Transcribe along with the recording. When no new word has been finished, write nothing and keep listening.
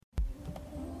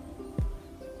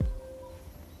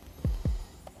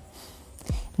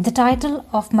The title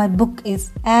of my book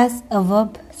is As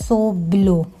Above, So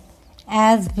Below,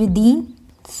 As Within,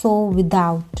 So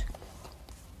Without.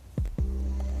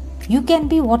 You can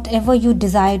be whatever you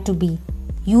desire to be.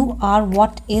 You are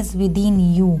what is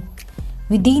within you.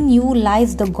 Within you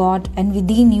lies the God, and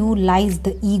within you lies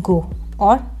the ego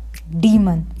or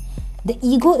demon. The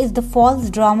ego is the false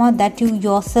drama that you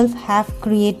yourself have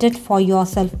created for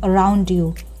yourself around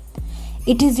you.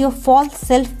 It is your false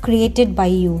self created by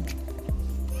you.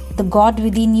 The God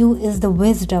within you is the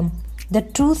wisdom, the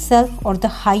true self or the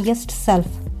highest self.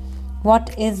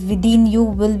 What is within you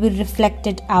will be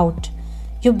reflected out.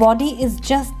 Your body is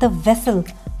just the vessel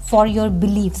for your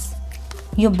beliefs.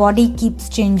 Your body keeps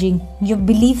changing, your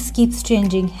beliefs keeps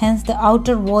changing, hence the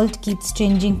outer world keeps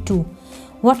changing too.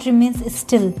 What remains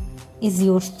still is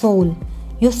your soul.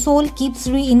 Your soul keeps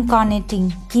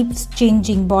reincarnating, keeps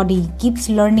changing body, keeps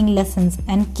learning lessons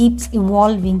and keeps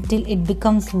evolving till it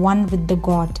becomes one with the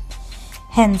God.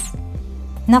 Hence,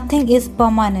 nothing is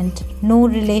permanent, no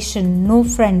relation, no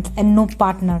friends and no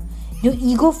partner. Your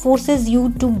ego forces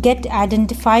you to get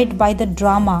identified by the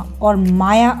drama or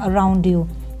maya around you.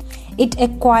 It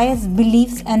acquires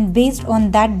beliefs and based on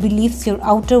that beliefs your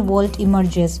outer world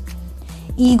emerges.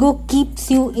 Ego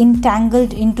keeps you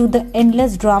entangled into the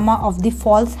endless drama of the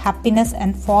false happiness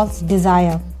and false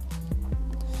desire.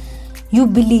 You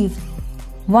believe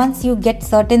once you get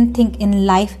certain thing in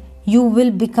life, you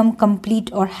will become complete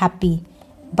or happy.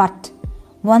 But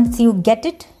once you get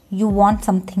it, you want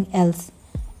something else.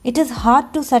 It is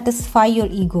hard to satisfy your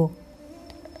ego.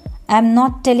 I am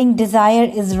not telling desire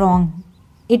is wrong.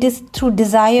 It is through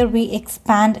desire we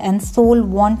expand and soul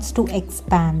wants to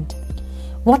expand.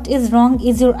 What is wrong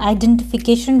is your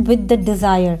identification with the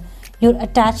desire, your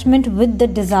attachment with the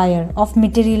desire of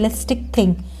materialistic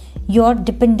thing, your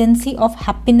dependency of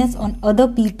happiness on other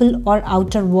people or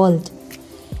outer world.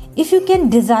 If you can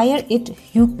desire it,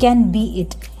 you can be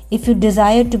it. If you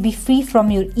desire to be free from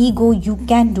your ego, you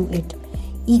can do it.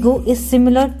 Ego is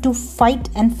similar to fight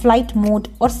and flight mode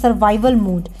or survival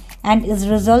mode and is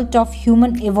result of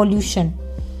human evolution.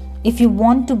 If you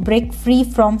want to break free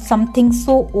from something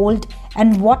so old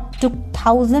and what took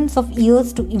thousands of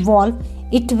years to evolve,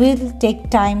 it will take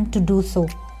time to do so.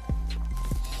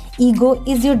 Ego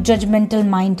is your judgmental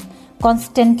mind,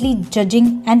 constantly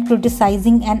judging and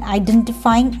criticizing and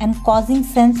identifying and causing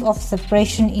sense of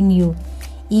separation in you.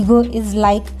 Ego is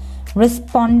like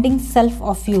responding self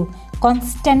of you,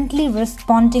 constantly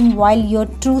responding while your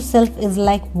true self is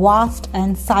like vast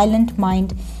and silent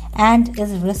mind and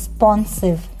is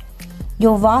responsive.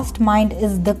 Your vast mind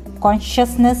is the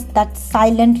consciousness that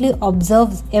silently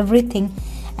observes everything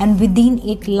and within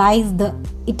it lies the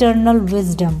eternal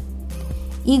wisdom.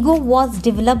 Ego was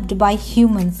developed by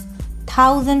humans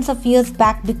thousands of years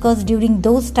back because during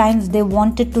those times they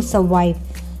wanted to survive.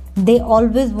 They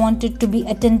always wanted to be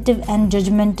attentive and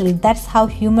judgmental. That's how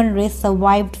human race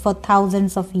survived for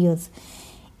thousands of years.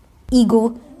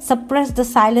 Ego suppressed the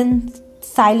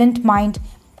silent mind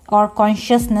or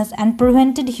consciousness and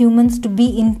prevented humans to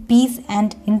be in peace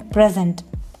and in present.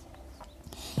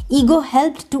 Ego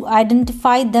helped to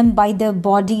identify them by their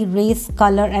body, race,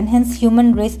 color and hence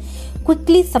human race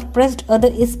quickly suppressed other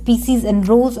species and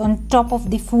rose on top of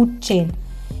the food chain.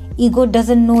 Ego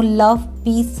doesn't know love,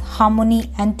 peace, harmony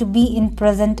and to be in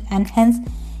present and hence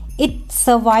it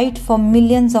survived for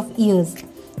millions of years.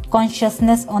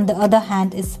 Consciousness on the other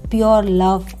hand is pure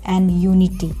love and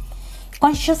unity.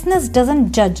 Consciousness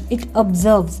doesn't judge, it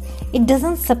observes. It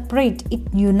doesn't separate, it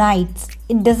unites.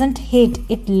 It doesn't hate,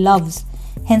 it loves.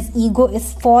 Hence ego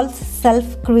is false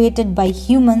self created by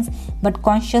humans, but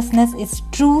consciousness is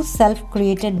true self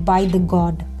created by the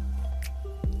God.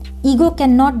 Ego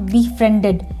cannot be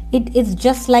friended. It is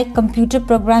just like computer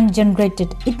program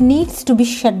generated. It needs to be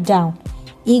shut down.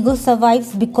 Ego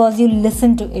survives because you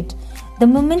listen to it. The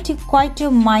moment you quiet your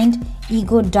mind,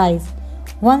 ego dies.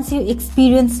 Once you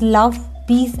experience love,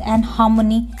 peace and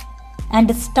harmony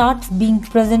and starts being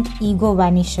present, ego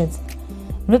vanishes.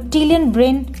 Reptilian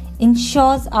brain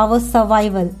ensures our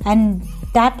survival and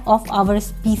that of our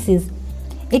species.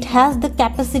 It has the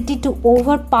capacity to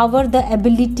overpower the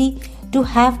ability to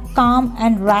have calm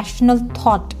and rational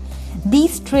thought.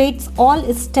 These traits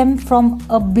all stem from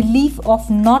a belief of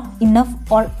not enough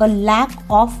or a lack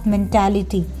of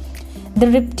mentality. The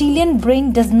reptilian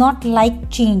brain does not like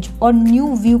change or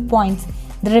new viewpoints.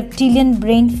 The reptilian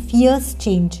brain fears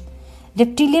change.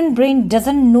 Reptilian brain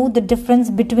doesn't know the difference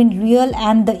between real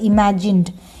and the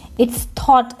imagined. Its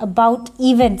thought about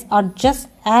events are just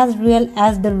as real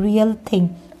as the real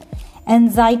thing.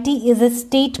 Anxiety is a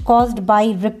state caused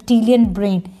by reptilian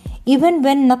brain. Even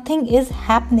when nothing is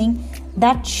happening,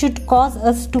 that should cause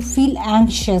us to feel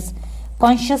anxious.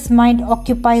 Conscious mind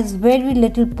occupies very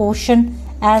little portion,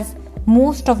 as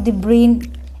most of the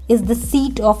brain is the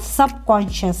seat of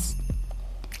subconscious.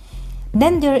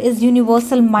 Then there is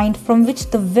universal mind, from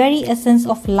which the very essence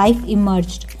of life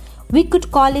emerged. We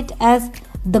could call it as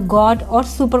the God or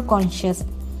superconscious.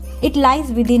 It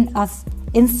lies within us,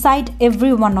 inside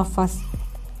every one of us.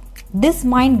 This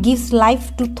mind gives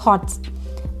life to thoughts.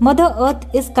 Mother Earth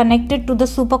is connected to the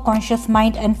superconscious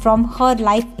mind, and from her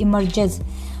life emerges.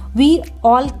 We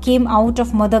all came out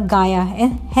of Mother Gaia,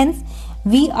 and hence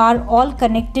we are all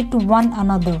connected to one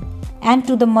another and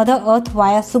to the Mother Earth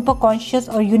via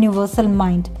superconscious or universal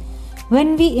mind.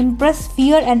 When we impress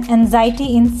fear and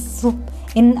anxiety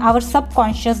in our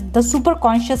subconscious, the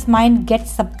superconscious mind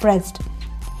gets suppressed.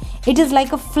 It is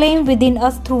like a flame within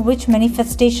us through which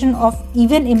manifestation of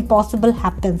even impossible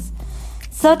happens.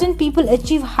 Certain people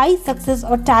achieve high success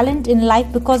or talent in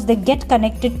life because they get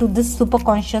connected to this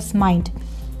superconscious mind.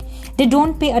 They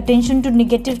don't pay attention to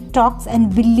negative talks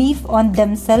and belief on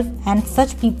themselves, and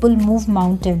such people move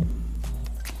mountain.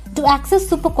 To access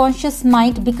superconscious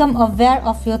mind, become aware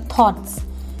of your thoughts.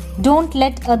 Don't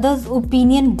let others'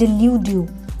 opinion delude you.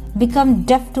 Become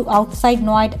deaf to outside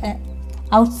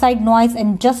noise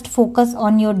and just focus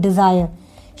on your desire.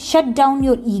 Shut down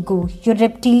your ego, your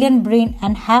reptilian brain,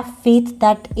 and have faith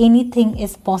that anything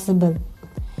is possible.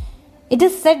 It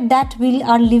is said that we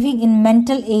are living in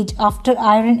mental age after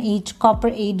iron age, copper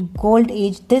age, gold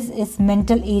age. This is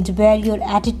mental age, where your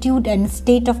attitude and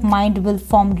state of mind will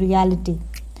form reality.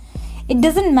 It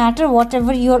doesn't matter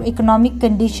whatever your economic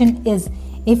condition is.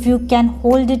 If you can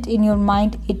hold it in your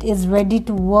mind, it is ready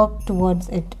to work towards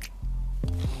it.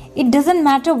 It doesn't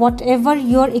matter whatever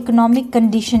your economic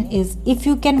condition is. If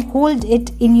you can hold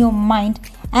it in your mind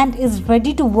and is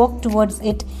ready to work towards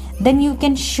it, then you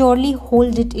can surely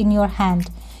hold it in your hand.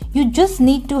 You just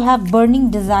need to have burning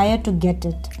desire to get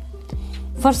it.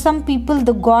 For some people,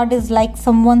 the God is like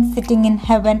someone sitting in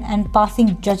heaven and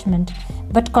passing judgment.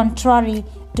 But contrary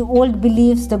to old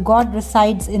beliefs, the God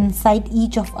resides inside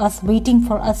each of us, waiting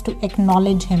for us to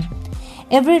acknowledge Him.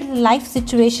 Every life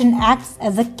situation acts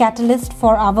as a catalyst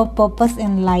for our purpose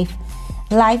in life.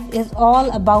 Life is all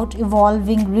about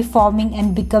evolving, reforming,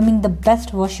 and becoming the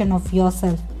best version of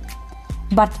yourself.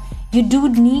 But you do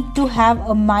need to have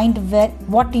a mind where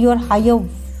what your higher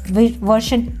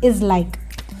version is like.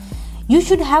 You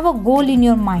should have a goal in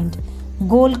your mind.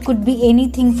 Goal could be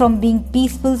anything from being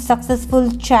peaceful,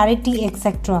 successful, charity,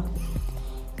 etc.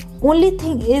 Only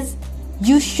thing is,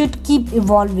 you should keep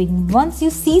evolving. Once you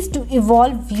cease to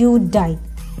evolve, you die.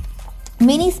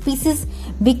 Many species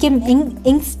became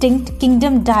extinct,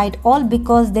 kingdom died, all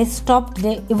because they stopped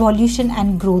their evolution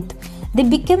and growth. They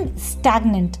became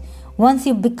stagnant. Once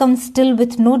you become still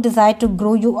with no desire to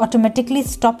grow, you automatically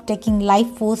stop taking life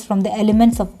force from the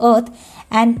elements of earth,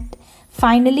 and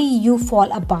finally you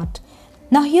fall apart.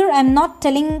 Now here I am not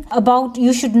telling about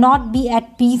you should not be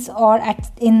at peace or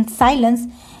in silence.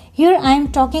 Here I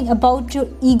am talking about your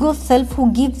ego self,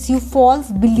 who gives you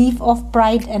false belief of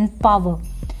pride and power.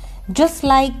 Just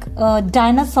like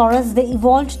dinosaurs, they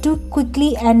evolved too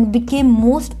quickly and became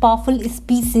most powerful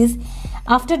species.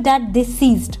 After that they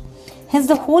ceased. Hence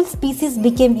the whole species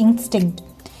became extinct.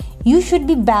 You should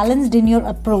be balanced in your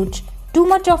approach. Too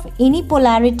much of any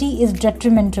polarity is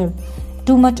detrimental.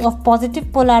 Too much of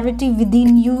positive polarity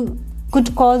within you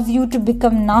could cause you to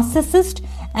become narcissist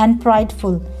and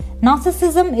prideful.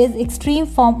 Narcissism is extreme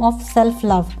form of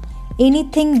self-love.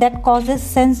 Anything that causes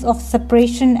sense of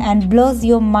separation and blurs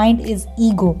your mind is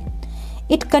ego.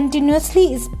 It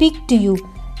continuously speaks to you,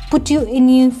 put you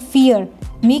in fear,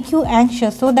 make you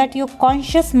anxious so that your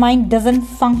conscious mind doesn't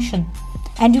function.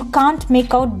 And you can't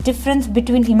make out difference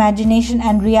between imagination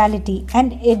and reality,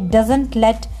 and it doesn't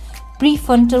let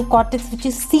prefrontal cortex, which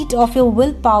is seat of your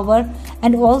willpower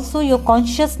and also your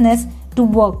consciousness, to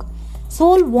work.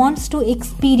 Soul wants to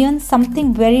experience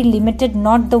something very limited,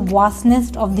 not the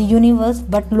vastness of the universe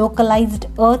but localized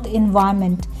earth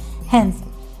environment. Hence,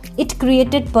 it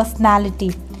created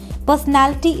personality.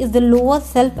 Personality is the lower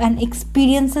self and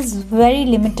experiences very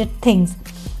limited things.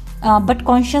 But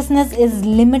consciousness is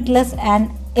limitless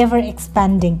and ever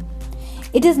expanding.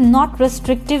 It is not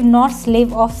restrictive nor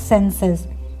slave of senses.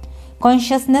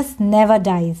 Consciousness never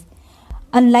dies,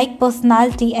 unlike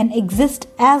personality, and exists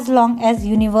as long as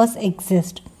universe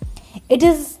exists. It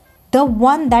is the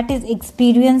one that is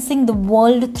experiencing the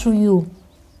world through you.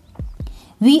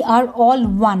 We are all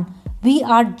one. We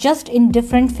are just in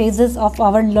different phases of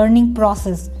our learning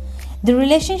process. The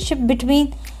relationship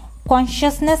between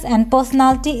consciousness and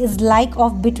personality is like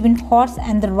of between horse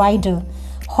and the rider.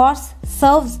 Horse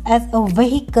serves as a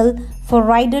vehicle for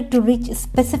rider to reach a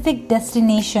specific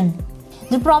destination.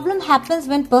 The problem happens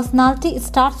when personality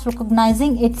starts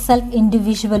recognizing itself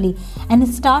individually and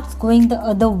it starts going the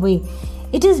other way.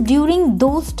 It is during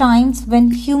those times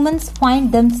when humans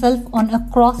find themselves on a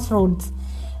crossroads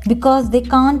because they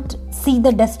can't see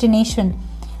the destination.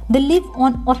 They live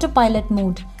on autopilot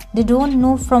mode. They don't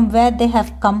know from where they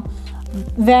have come,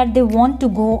 where they want to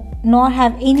go, nor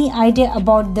have any idea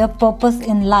about their purpose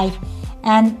in life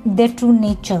and their true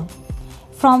nature.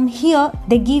 From here,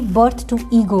 they give birth to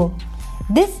ego.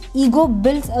 This ego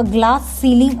builds a glass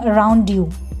ceiling around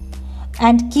you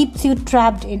and keeps you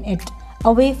trapped in it,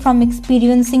 away from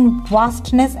experiencing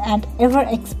vastness and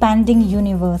ever-expanding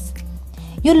universe.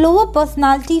 Your lower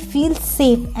personality feels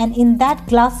safe and in that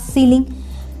glass ceiling,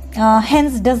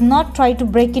 hence does not try to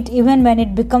break it even when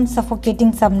it becomes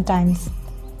suffocating sometimes.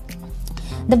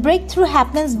 The breakthrough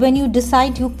happens when you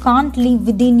decide you can't live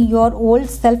within your old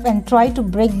self and try to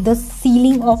break the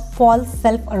ceiling of false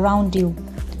self around you.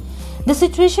 The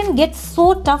situation gets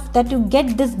so tough that you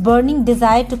get this burning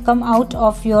desire to come out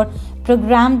of your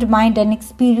programmed mind and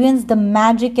experience the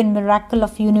magic and miracle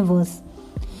of universe.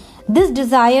 This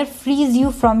desire frees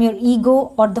you from your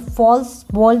ego or the false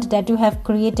world that you have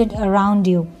created around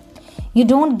you. You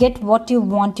don't get what you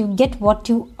want, you get what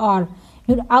you are.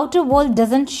 Your outer world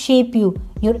doesn't shape you,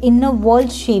 your inner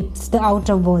world shapes the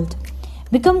outer world.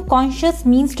 Become conscious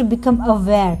means to become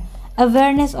aware.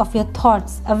 Awareness of your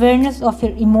thoughts, awareness of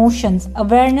your emotions,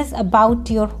 awareness about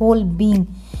your whole being.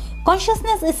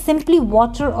 Consciousness is simply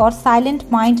water or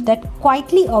silent mind that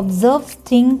quietly observes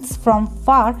things from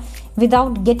far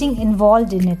without getting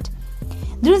involved in it.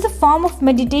 There is a form of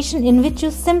meditation in which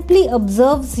you simply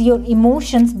observe your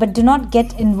emotions but do not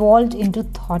get involved into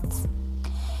thoughts.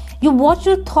 You watch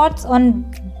your thoughts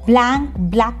on blank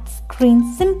black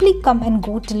screen simply come and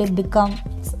go till it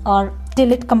becomes or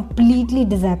till it completely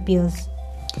disappears.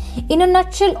 In a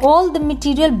nutshell, all the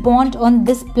material bond on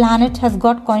this planet has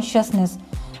got consciousness,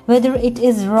 whether it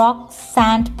is rock,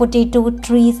 sand, potato,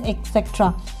 trees,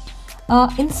 etc.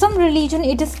 In some religion,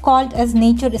 it is called as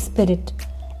nature spirit.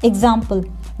 Example,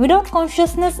 without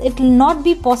consciousness, it will not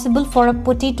be possible for a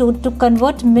potato to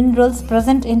convert minerals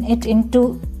present in it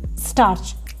into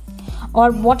starch,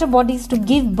 or water bodies to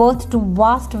give birth to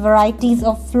vast varieties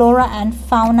of flora and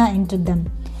fauna into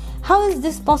them. How is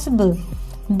this possible?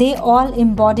 They all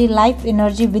embody life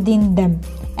energy within them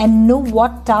and know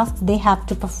what tasks they have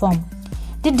to perform.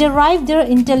 They derive their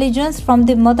intelligence from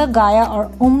the Mother Gaia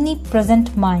or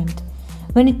omnipresent mind.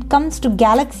 When it comes to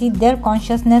galaxy, their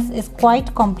consciousness is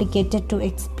quite complicated to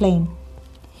explain.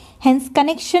 Hence,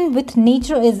 connection with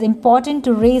nature is important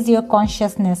to raise your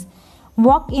consciousness.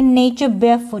 Walk in nature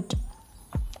barefoot.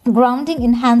 Grounding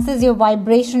enhances your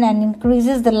vibration and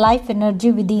increases the life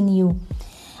energy within you.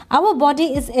 Our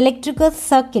body is electrical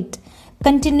circuit.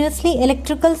 Continuously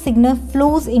electrical signal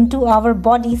flows into our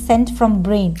body sent from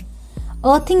brain.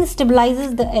 Earthing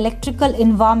stabilizes the electrical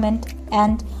environment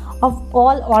and of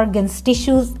all organs,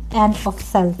 tissues and of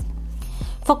cells.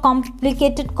 For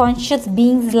complicated conscious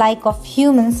beings like of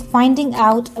humans, finding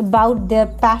out about their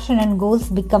passion and goals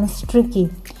becomes tricky.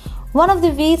 One of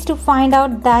the ways to find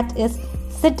out that is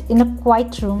sit in a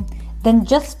quiet room, then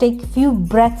just take few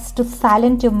breaths to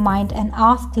silence your mind and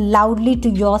ask loudly to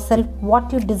yourself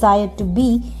what you desire to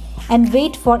be and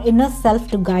wait for inner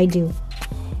self to guide you.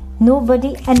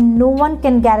 Nobody and no one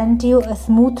can guarantee you a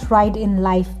smooth ride in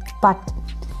life, but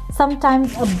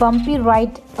sometimes a bumpy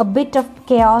ride, a bit of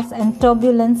chaos and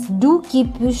turbulence do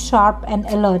keep you sharp and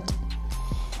alert.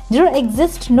 There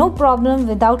exists no problem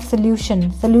without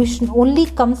solution. Solution only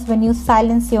comes when you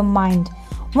silence your mind.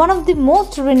 One of the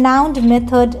most renowned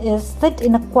method is sit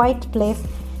in a quiet place,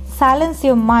 silence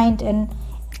your mind and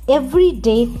every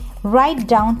day write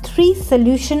down 3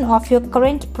 solutions of your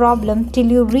current problem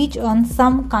till you reach on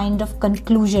some kind of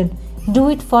conclusion. Do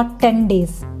it for 10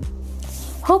 days.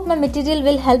 Hope my material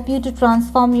will help you to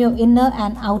transform your inner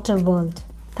and outer world.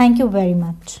 Thank you very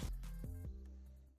much.